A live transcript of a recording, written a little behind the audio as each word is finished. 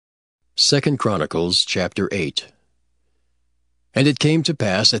2 Chronicles chapter 8. And it came to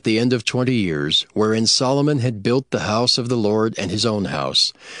pass at the end of 20 years, wherein Solomon had built the house of the Lord and his own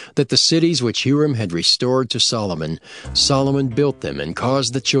house, that the cities which Hiram had restored to Solomon, Solomon built them and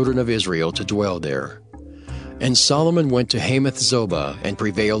caused the children of Israel to dwell there. And Solomon went to Hamath-zobah and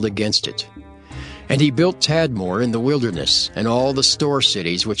prevailed against it. And he built Tadmor in the wilderness, and all the store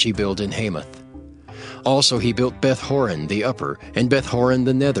cities which he built in Hamath. Also he built Beth-horon the upper, and Beth-horon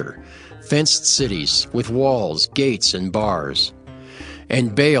the nether, fenced cities with walls, gates, and bars.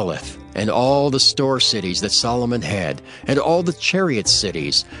 And Baalath, and all the store cities that Solomon had, and all the chariot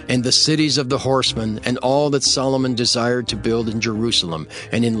cities, and the cities of the horsemen, and all that Solomon desired to build in Jerusalem,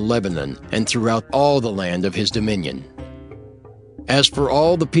 and in Lebanon, and throughout all the land of his dominion. As for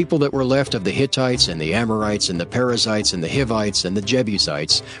all the people that were left of the Hittites, and the Amorites, and the Perizzites, and the Hivites, and the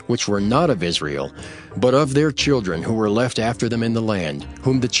Jebusites, which were not of Israel, but of their children who were left after them in the land,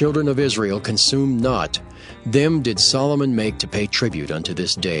 whom the children of Israel consumed not, them did Solomon make to pay tribute unto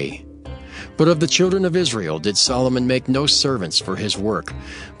this day. But of the children of Israel did Solomon make no servants for his work,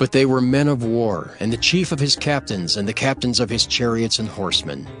 but they were men of war, and the chief of his captains, and the captains of his chariots and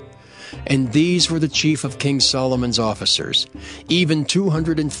horsemen. And these were the chief of King Solomon's officers, even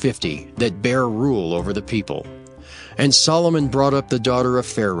 250 that bare rule over the people. And Solomon brought up the daughter of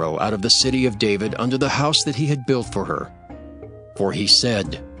Pharaoh out of the city of David unto the house that he had built for her. For he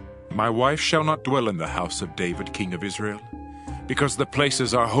said, My wife shall not dwell in the house of David king of Israel, because the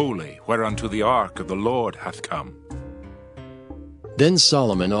places are holy, whereunto the ark of the Lord hath come. Then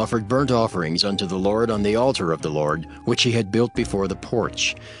Solomon offered burnt offerings unto the Lord on the altar of the Lord, which he had built before the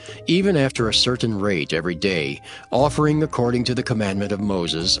porch, even after a certain rate every day, offering according to the commandment of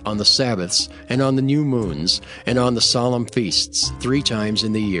Moses on the Sabbaths, and on the new moons, and on the solemn feasts 3 times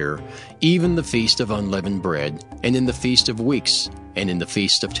in the year, even the feast of unleavened bread, and in the feast of weeks, and in the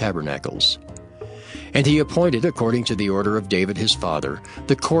feast of tabernacles. And he appointed, according to the order of David his father,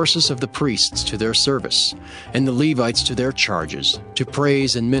 the courses of the priests to their service, and the Levites to their charges, to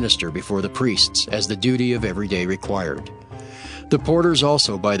praise and minister before the priests, as the duty of every day required. The porters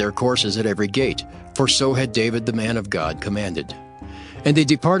also by their courses at every gate, for so had David the man of God commanded. And they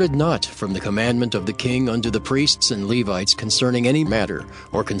departed not from the commandment of the king unto the priests and Levites concerning any matter,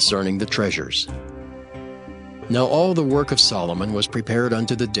 or concerning the treasures. Now all the work of Solomon was prepared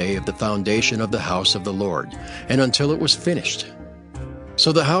unto the day of the foundation of the house of the Lord, and until it was finished.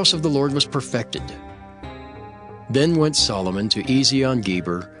 So the house of the Lord was perfected. Then went Solomon to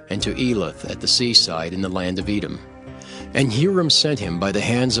Ezion-Geber, and to Elath at the seaside in the land of Edom. And Hiram sent him by the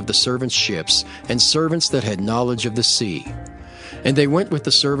hands of the servants' ships, and servants that had knowledge of the sea. And they went with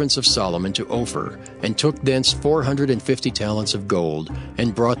the servants of Solomon to Ophir, and took thence 450 talents of gold,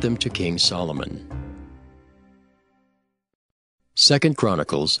 and brought them to King Solomon. 2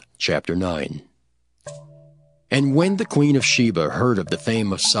 Chronicles chapter 9. And when the queen of Sheba heard of the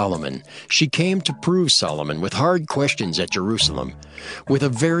fame of Solomon, she came to prove Solomon with hard questions at Jerusalem, with a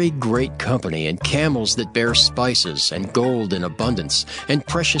very great company, and camels that bear spices, and gold in abundance, and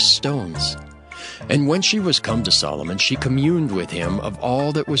precious stones. And when she was come to Solomon, she communed with him of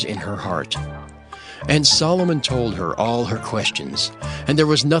all that was in her heart. And Solomon told her all her questions, and there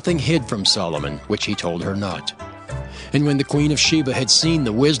was nothing hid from Solomon which he told her not. And when the queen of Sheba had seen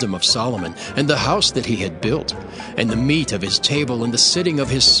the wisdom of Solomon, and the house that he had built, and the meat of his table, and the sitting of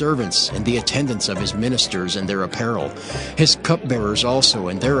his servants, and the attendance of his ministers and their apparel, his cupbearers also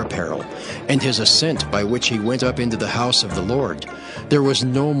and their apparel, and his ascent by which he went up into the house of the Lord, there was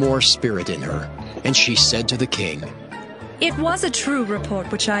no more spirit in her. And she said to the king, It was a true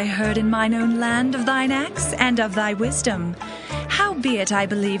report which I heard in mine own land of thine acts and of thy wisdom. Howbeit I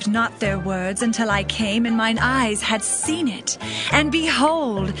believed not their words until I came, and mine eyes had seen it. And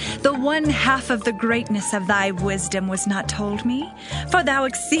behold, the one half of the greatness of thy wisdom was not told me, for thou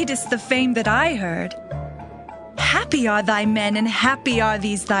exceedest the fame that I heard. Happy are thy men, and happy are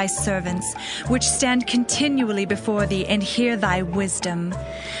these thy servants, which stand continually before thee, and hear thy wisdom.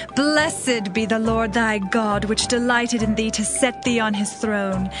 Blessed be the Lord thy God, which delighted in thee to set thee on his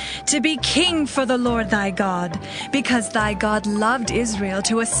throne, to be king for the Lord thy God, because thy God loved Israel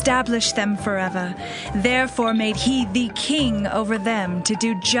to establish them forever. Therefore made he thee king over them, to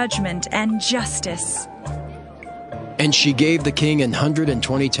do judgment and justice. And she gave the king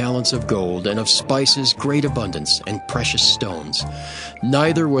 120 talents of gold, and of spices great abundance, and precious stones.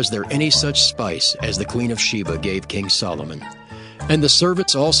 Neither was there any such spice as the queen of Sheba gave King Solomon. And the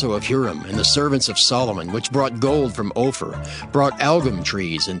servants also of Hiram, and the servants of Solomon, which brought gold from Ophir, brought algum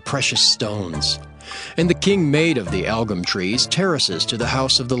trees and precious stones. And the king made of the algum trees terraces to the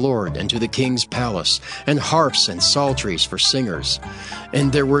house of the Lord and to the king's palace, and harps and psalteries for singers.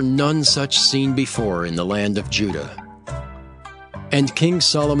 And there were none such seen before in the land of Judah. And King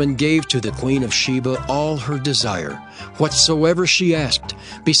Solomon gave to the queen of Sheba all her desire, whatsoever she asked,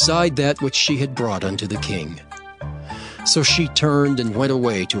 beside that which she had brought unto the king. So she turned and went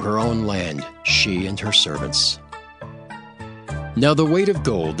away to her own land, she and her servants. Now the weight of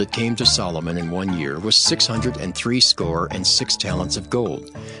gold that came to Solomon in 1 year was 666 talents of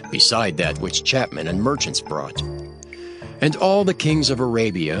gold, beside that which chapmen and merchants brought. And all the kings of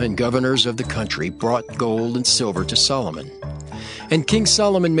Arabia and governors of the country brought gold and silver to Solomon. And King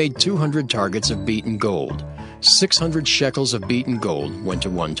Solomon made 200 targets of beaten gold. 600 shekels of beaten gold went to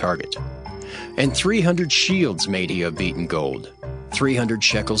one target. And 300 shields made he of beaten gold. 300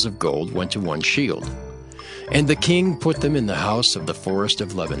 shekels of gold went to one shield. And the king put them in the house of the forest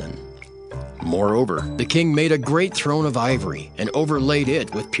of Lebanon. Moreover, the king made a great throne of ivory, and overlaid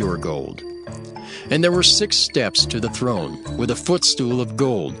it with pure gold. And there were 6 steps to the throne, with a footstool of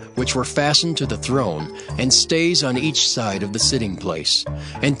gold, which were fastened to the throne, and stays on each side of the sitting place,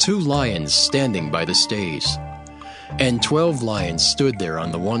 and 2 lions standing by the stays. And 12 lions stood there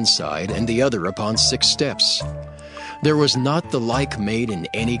on the one side, and the other upon 6 steps. There was not the like made in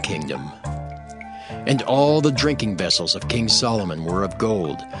any kingdom. And all the drinking vessels of King Solomon were of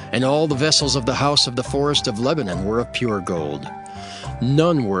gold, and all the vessels of the house of the forest of Lebanon were of pure gold.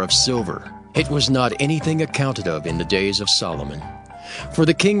 None were of silver. It was not anything accounted of in the days of Solomon. For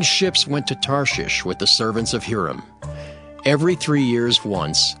the king's ships went to Tarshish with the servants of Hiram. Every 3 years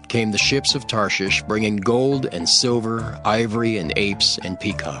once came the ships of Tarshish, bringing gold and silver, ivory and apes and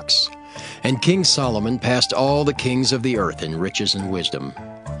peacocks. And King Solomon passed all the kings of the earth in riches and wisdom.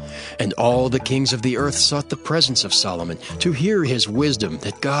 And all the kings of the earth sought the presence of Solomon, to hear his wisdom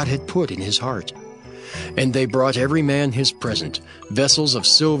that God had put in his heart. And they brought every man his present, vessels of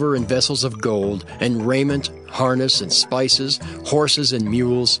silver and vessels of gold, and raiment, harness and spices, horses and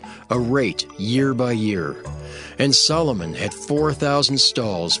mules, a rate year by year. And Solomon had 4,000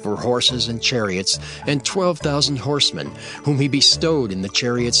 stalls for horses and chariots, and 12,000 horsemen, whom he bestowed in the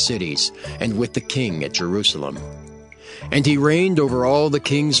chariot cities, and with the king at Jerusalem. And he reigned over all the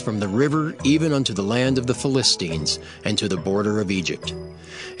kings from the river even unto the land of the Philistines, and to the border of Egypt.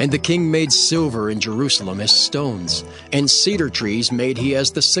 And the king made silver in Jerusalem as stones, and cedar trees made he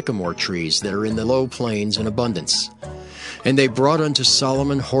as the sycamore trees that are in the low plains in abundance. And they brought unto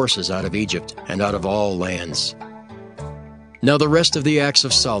Solomon horses out of Egypt, and out of all lands. Now the rest of the acts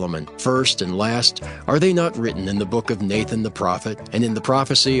of Solomon, first and last, are they not written in the book of Nathan the prophet, and in the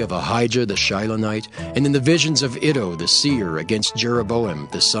prophecy of Ahijah the Shilonite, and in the visions of Iddo the seer against Jeroboam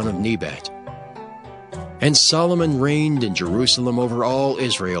the son of Nebat? And Solomon reigned in Jerusalem over all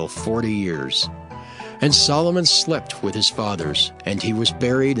Israel 40 years. And Solomon slept with his fathers, and he was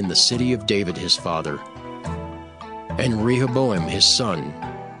buried in the city of David his father. And Rehoboam his son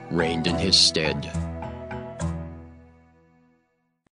reigned in his stead.